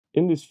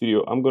In this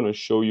video, I'm going to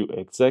show you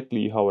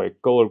exactly how I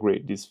color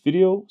grade this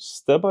video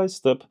step by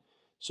step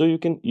so you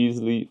can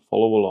easily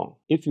follow along.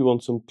 If you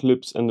want some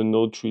clips and a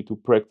note tree to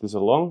practice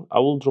along, I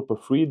will drop a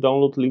free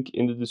download link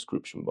in the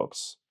description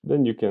box.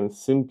 Then you can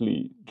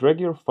simply drag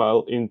your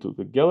file into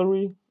the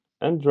gallery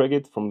and drag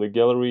it from the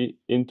gallery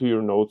into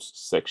your notes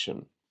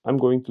section. I'm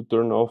going to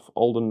turn off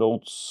all the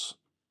notes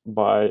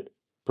by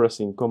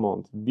pressing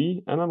Command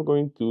D, and I'm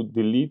going to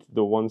delete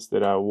the ones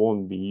that I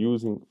won't be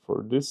using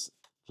for this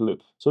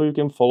clip, so you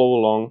can follow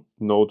along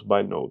note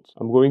by note.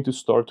 I'm going to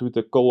start with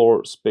the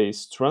color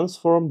space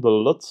transform, the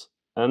LUT,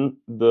 and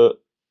the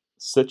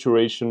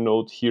saturation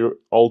node here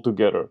all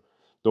together.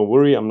 Don't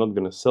worry, I'm not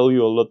going to sell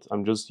you a LUT,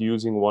 I'm just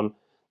using one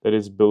that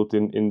is built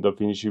in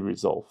Davinci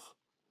Resolve.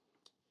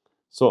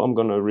 So I'm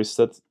going to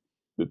reset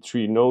the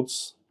 3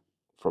 nodes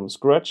from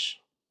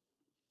scratch.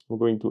 I'm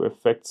going to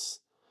Effects,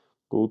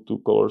 go to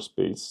Color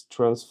Space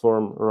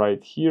Transform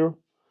right here.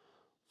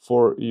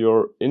 For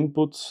your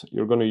input,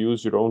 you're going to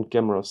use your own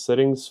camera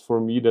settings. For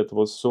me, that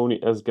was Sony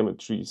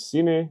S-Gamut 3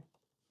 Cine,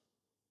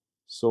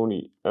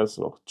 Sony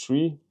S-Log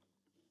 3,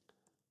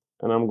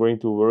 and I'm going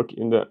to work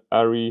in the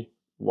Arri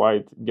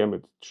White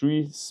Gamut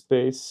 3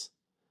 space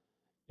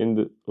in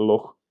the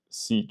Log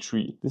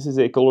C3. This is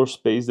a color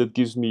space that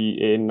gives me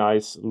a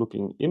nice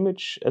looking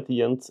image at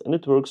the end, and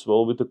it works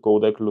well with the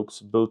codec looks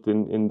built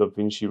in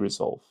Davinci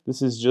Resolve.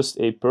 This is just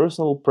a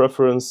personal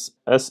preference,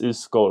 as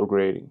is color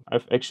grading.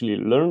 I've actually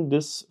learned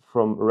this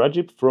from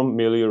Rajib from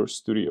Melior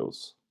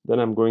Studios. Then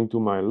I'm going to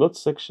my LUT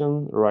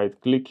section, right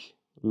click,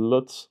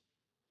 LUT,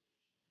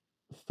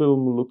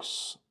 Film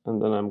Looks,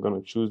 and then I'm going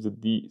to choose the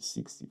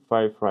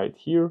D65 right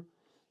here.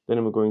 Then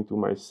I'm going to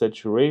my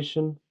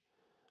saturation.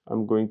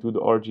 I'm going to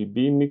the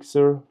RGB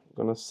mixer.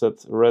 I'm gonna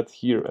set red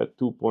here at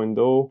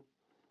 2.0,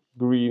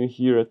 green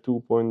here at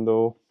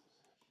 2.0,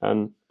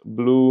 and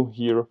blue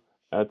here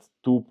at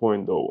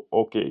 2.0.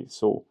 Okay,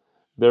 so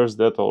there's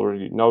that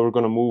already. Now we're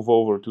gonna move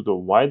over to the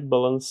white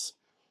balance.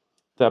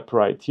 Tap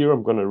right here.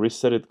 I'm gonna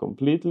reset it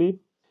completely.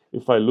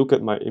 If I look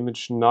at my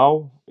image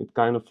now, it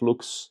kind of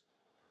looks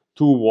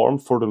too warm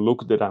for the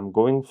look that I'm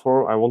going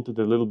for. I want it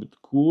a little bit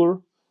cooler.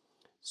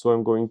 So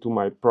I'm going to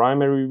my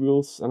primary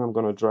wheels and I'm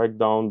gonna drag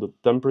down the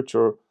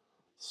temperature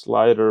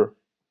slider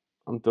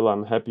until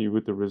I'm happy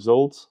with the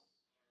result,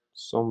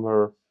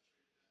 somewhere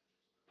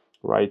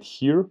right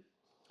here.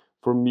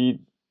 For me,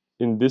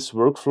 in this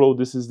workflow,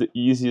 this is the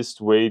easiest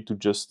way to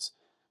just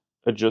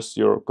adjust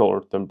your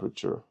color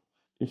temperature.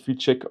 If we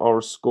check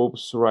our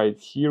scopes right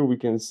here, we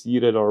can see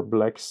that our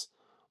blacks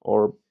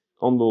are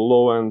on the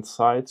low end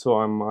side, so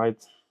I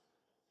might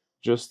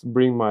just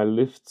bring my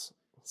lift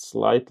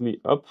slightly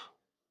up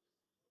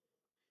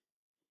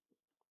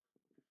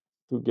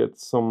to get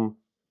some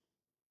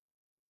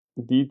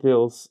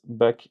details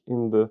back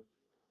in the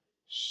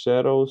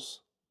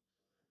shadows,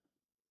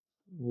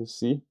 you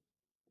see.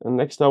 And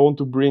next I want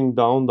to bring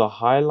down the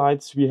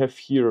highlights. We have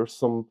here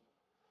some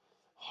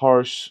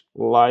harsh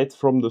light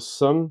from the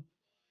sun,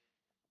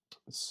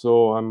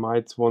 so I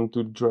might want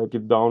to drag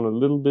it down a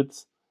little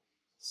bit,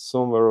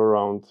 somewhere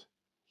around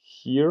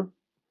here.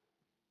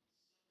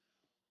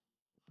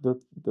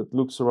 That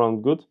looks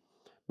around good,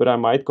 but I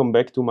might come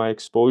back to my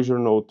exposure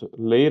node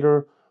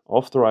later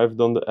after I've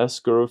done the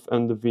S-curve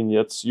and the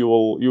vignettes. You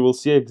will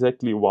see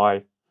exactly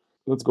why.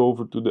 Let's go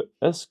over to the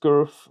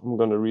S-curve. I'm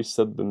gonna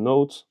reset the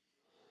node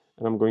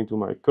and I'm going to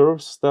my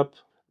curve step.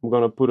 I'm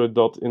gonna put a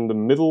dot in the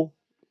middle.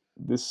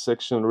 This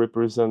section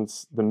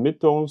represents the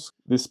midtones.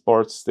 This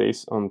part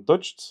stays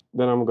untouched.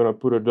 Then I'm gonna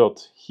put a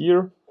dot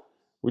here,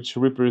 which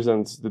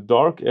represents the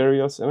dark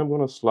areas, and I'm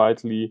gonna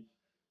slightly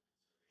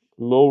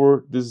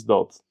lower this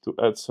dot to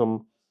add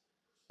some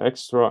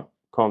extra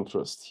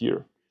contrast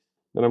here.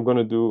 Then I'm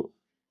gonna do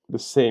the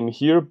same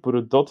here, put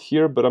a dot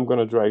here, but I'm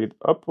gonna drag it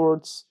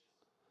upwards.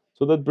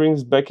 So that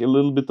brings back a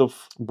little bit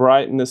of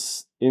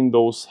brightness in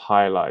those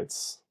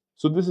highlights.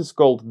 So this is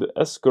called the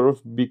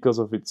S-curve because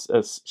of its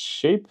S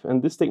shape,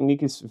 and this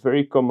technique is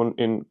very common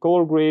in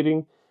color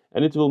grading,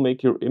 and it will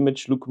make your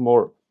image look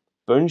more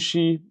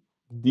punchy,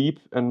 deep,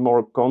 and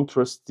more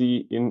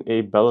contrasty in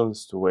a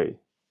balanced way.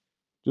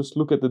 Just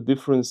look at the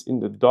difference in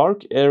the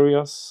dark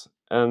areas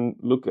and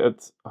look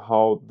at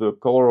how the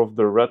color of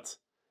the red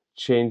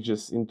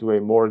changes into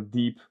a more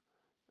deep,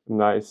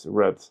 nice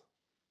red.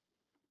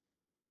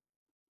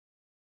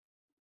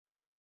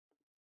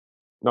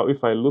 Now,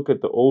 if I look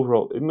at the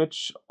overall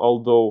image,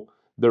 although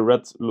the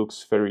red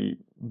looks very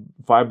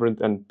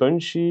vibrant and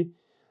punchy,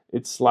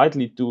 it's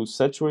slightly too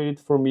saturated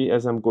for me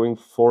as I'm going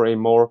for a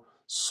more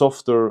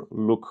softer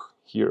look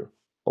here.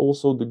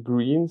 Also, the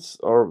greens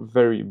are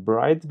very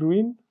bright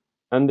green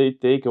and they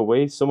take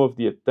away some of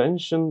the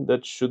attention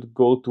that should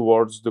go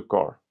towards the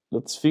car.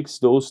 Let's fix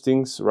those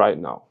things right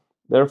now.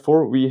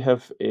 Therefore, we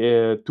have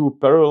 2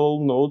 parallel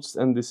nodes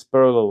and this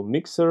parallel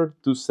mixer.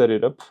 To set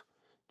it up,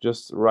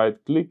 just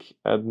right click,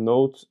 add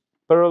node,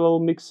 parallel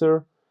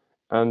mixer,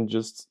 and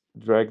just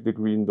drag the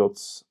green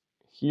dots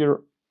here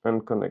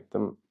and connect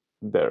them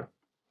there.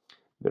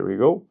 There we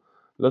go.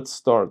 Let's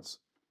start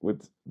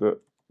with the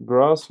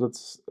grass.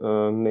 Let's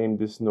name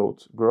this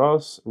node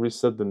grass,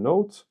 reset the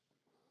node.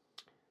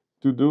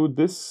 To do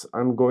this,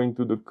 I'm going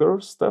to the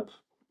curve step,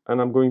 and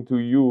I'm going to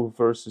U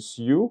versus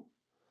U,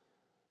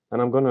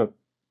 and I'm gonna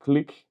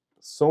click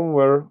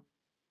somewhere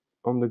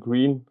on the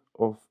green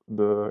of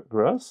the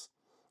grass,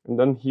 and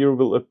then here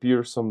will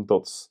appear some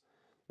dots.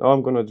 Now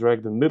I'm gonna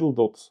drag the middle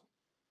dot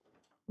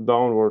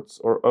downwards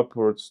or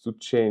upwards to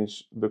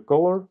change the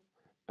color,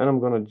 and I'm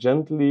gonna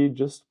gently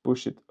just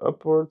push it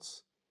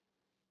upwards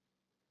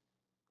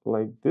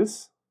like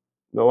this.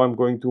 Now I'm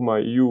going to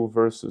my hue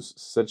versus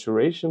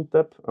saturation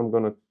tab. I'm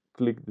gonna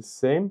click the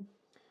same.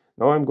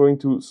 Now I'm going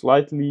to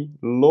slightly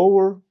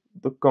lower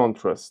the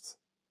contrast.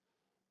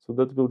 So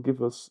that will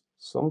give us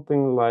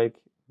something like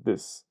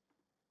this.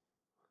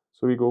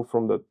 So we go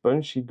from that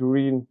punchy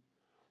green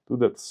to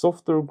that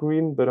softer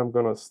green, but I'm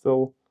gonna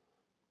still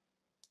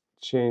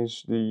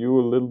change the hue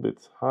a little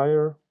bit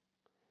higher.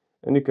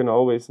 And you can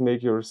always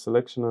make your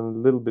selection a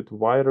little bit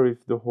wider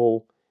if the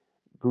whole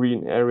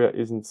green area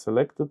isn't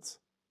selected.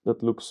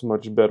 That looks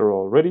much better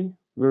already.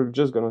 We're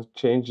just gonna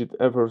change it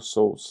ever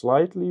so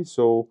slightly.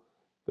 So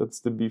that's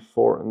the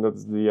before and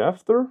that's the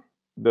after.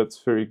 That's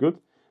very good.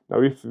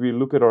 Now if we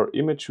look at our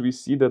image, we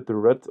see that the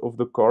red of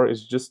the car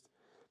is just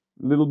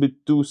a little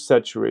bit too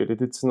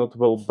saturated. It's not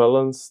well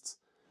balanced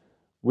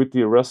with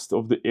the rest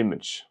of the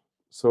image.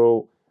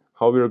 So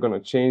how we're gonna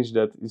change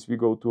that is we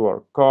go to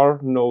our car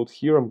node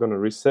here. I'm gonna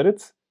reset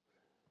it.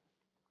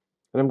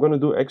 And I'm gonna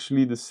do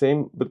actually the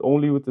same, but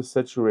only with the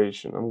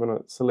saturation. I'm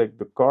gonna select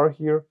the car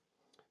here.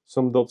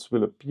 Some dots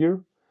will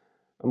appear.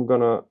 I'm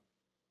gonna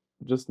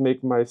just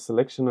make my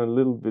selection a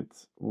little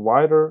bit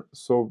wider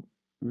so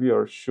we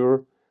are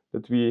sure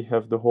that we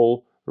have the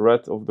whole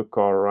red of the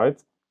car,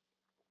 right?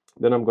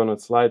 Then I'm gonna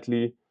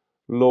slightly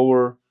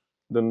lower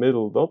the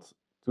middle dot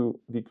to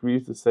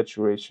decrease the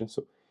saturation.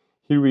 So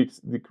here we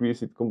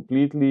decrease it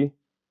completely,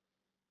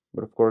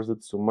 but of course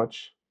that's too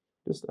much.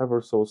 Just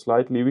ever so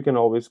slightly. We can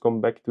always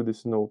come back to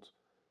this node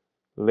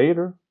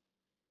later.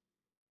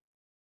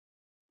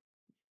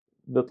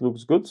 That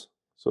looks good.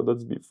 So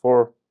that's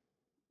before,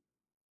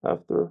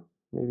 after,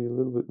 maybe a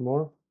little bit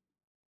more.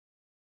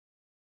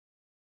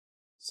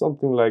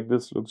 Something like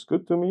this looks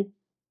good to me.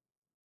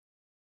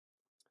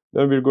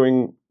 Then we're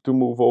going to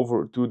move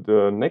over to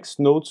the next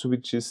node,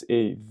 which is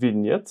a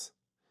vignette.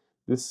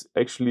 This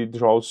actually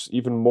draws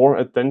even more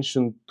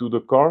attention to the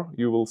car.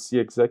 You will see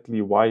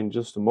exactly why in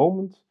just a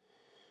moment.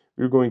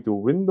 We're going to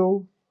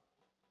window.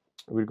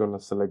 We're gonna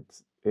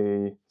select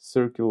a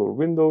circular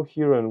window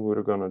here, and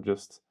we're gonna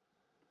just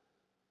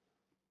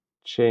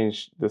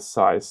change the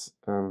size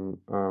and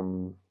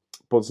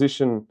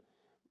position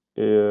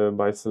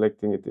by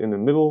selecting it in the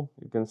middle.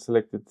 You can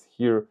select it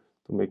here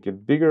to make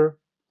it bigger.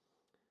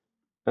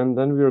 And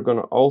then we're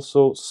gonna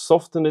also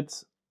soften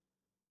it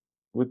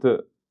with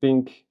the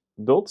pink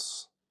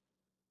dots.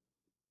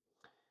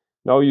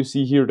 Now you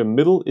see here the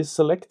middle is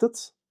selected.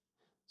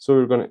 So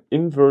we're gonna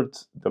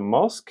invert the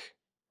mask.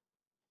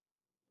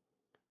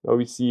 Now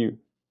we see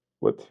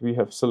what we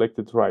have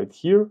selected right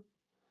here.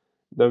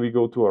 Then we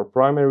go to our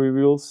primary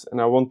wheels, and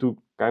I want to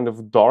kind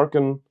of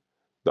darken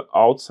the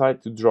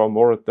outside to draw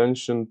more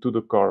attention to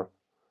the car.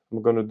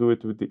 I'm gonna do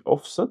it with the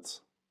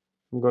offset.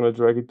 I'm gonna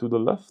drag it to the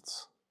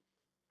left.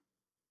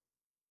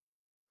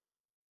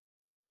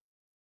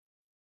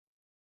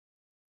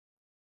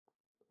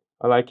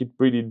 I like it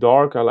pretty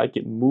dark, I like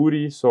it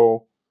moody,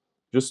 so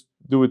just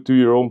do it to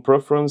your own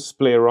preference,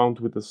 play around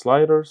with the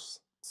sliders.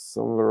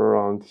 Somewhere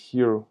around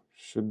here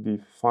should be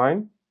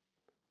fine.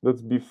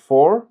 That's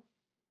before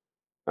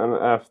and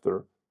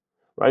after,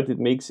 right? It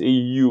makes a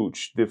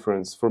huge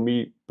difference. For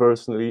me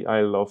personally,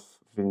 I love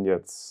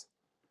vignettes.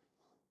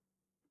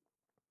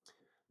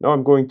 Now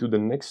I'm going to the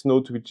next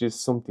node, which is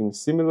something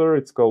similar.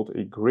 It's called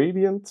a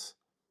gradient.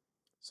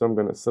 So I'm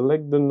gonna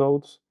select the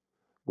node,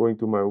 going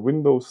to my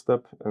Windows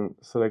tab and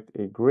select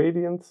a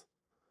gradient.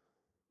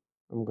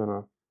 I'm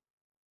gonna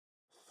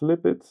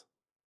flip it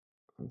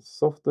and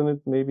soften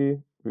it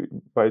maybe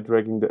by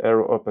dragging the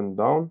arrow up and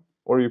down,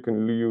 or you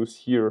can use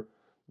here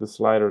the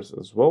sliders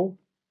as well.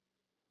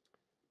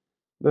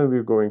 Then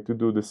we're going to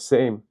do the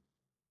same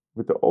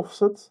with the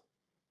offset.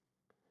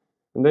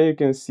 And then you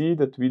can see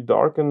that we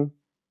darken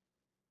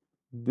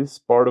this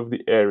part of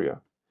the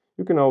area.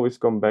 You can always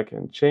come back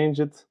and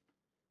change it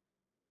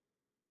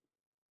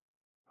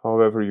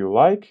however you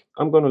like.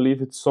 I'm gonna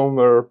leave it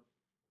somewhere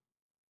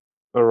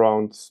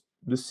around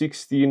the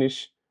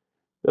 16-ish.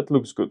 That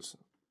looks good.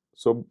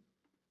 So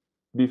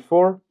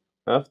before,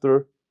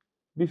 after,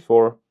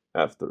 before,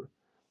 after.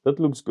 That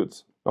looks good.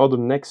 Now the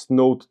next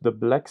node, the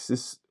blacks,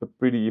 is a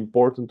pretty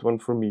important one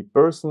for me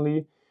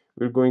personally.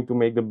 We're going to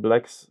make the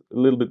blacks a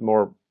little bit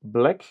more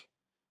black,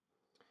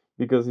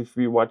 because if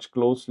we watch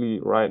closely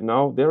right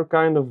now, they're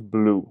kind of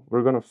blue.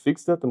 We're gonna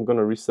fix that. I'm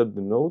gonna reset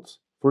the nodes.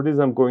 For this,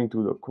 I'm going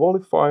to the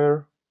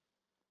qualifier,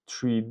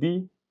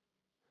 3D,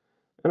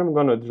 and I'm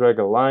gonna drag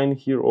a line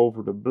here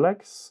over the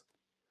blacks.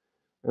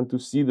 And to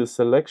see the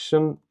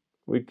selection,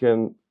 we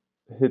can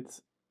hit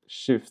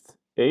Shift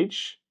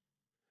H,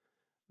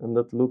 and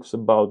that looks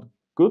about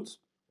good.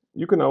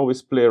 You can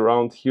always play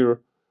around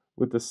here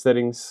with the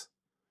settings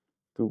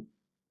to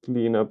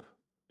clean up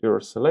your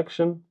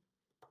selection.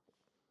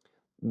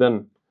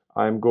 Then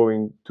I'm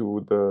going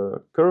to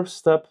the curve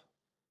step.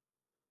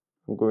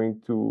 I'm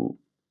going to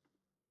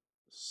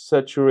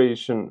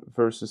saturation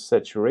versus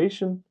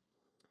saturation.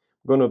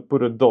 I'm gonna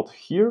put a dot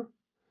here,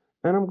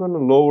 and I'm gonna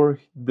lower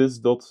this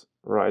dot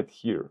right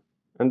here.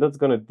 And that's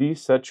gonna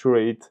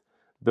desaturate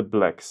the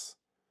blacks.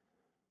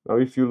 Now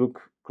if you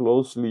look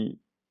closely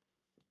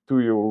to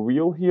your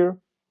wheel here,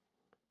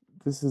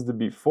 this is the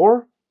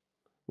before,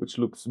 which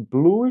looks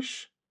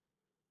bluish,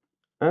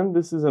 and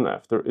this is an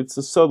after. It's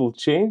a subtle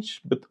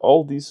change, but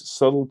all these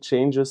subtle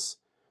changes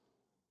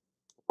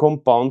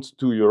compound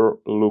to your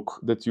look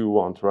that you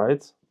want,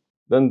 right?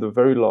 Then the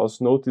very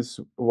last note is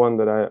one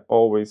that I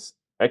always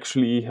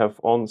actually have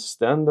on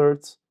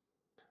standard.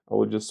 I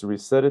will just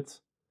reset it.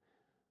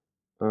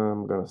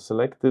 I'm gonna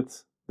select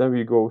it. Then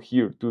we go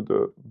here to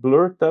the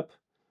blur tab,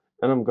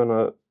 and I'm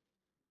gonna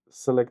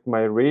select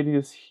my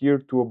radius here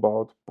to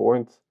about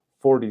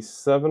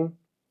 0.47,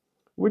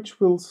 which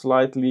will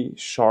slightly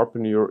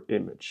sharpen your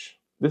image.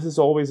 This is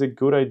always a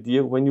good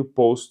idea when you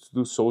post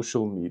to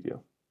social media.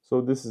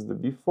 So this is the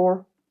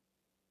before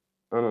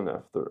and an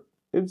after.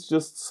 It's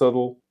just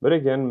subtle, but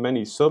again,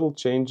 many subtle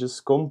changes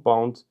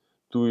compound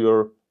to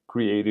your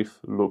creative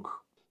look.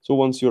 So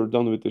once you're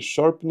done with the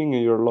sharpening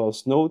and your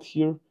last note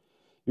here,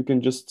 you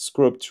can just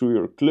scrub through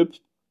your clip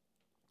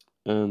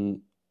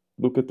and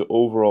look at the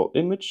overall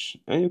image,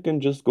 and you can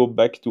just go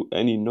back to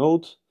any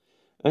node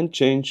and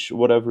change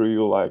whatever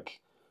you like.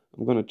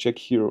 I'm gonna check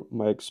here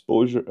my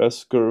exposure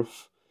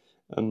S-curve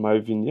and my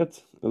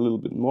vignette a little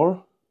bit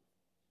more.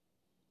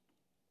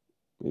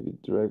 Maybe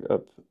drag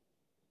up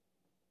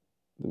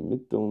the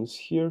midtones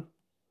here.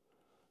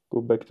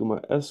 Go back to my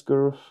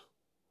S-curve.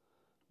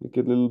 Make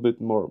it a little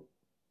bit more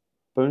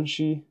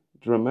punchy,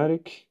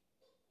 dramatic.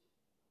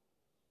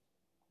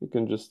 You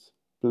can just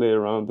play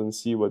around and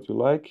see what you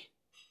like.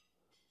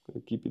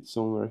 I'll keep it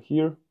somewhere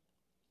here.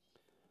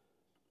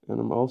 And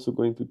I'm also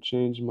going to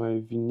change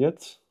my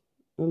vignette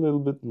a little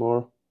bit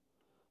more.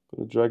 I'm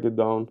going to drag it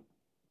down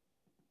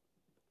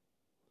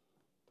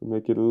to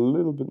make it a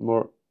little bit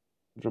more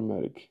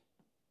dramatic.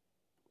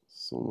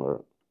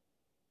 Somewhere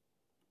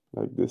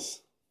like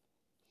this.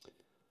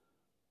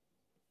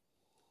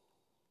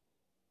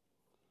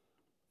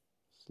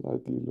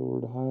 Slightly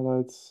lower the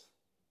highlights.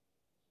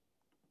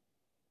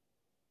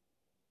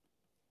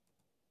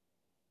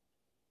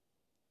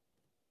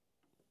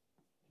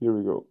 Here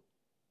we go.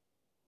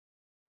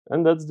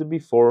 And that's the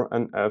before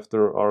and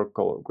after our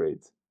color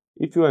grade.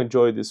 If you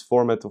enjoy this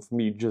format of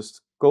me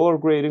just color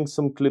grading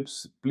some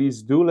clips,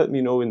 please do let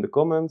me know in the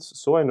comments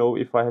so I know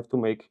if I have to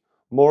make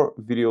more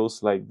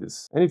videos like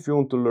this. And if you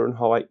want to learn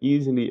how I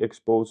easily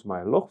expose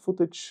my log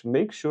footage,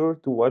 make sure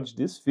to watch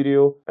this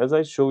video as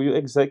I show you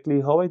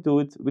exactly how I do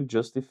it with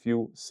just a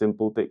few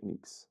simple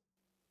techniques.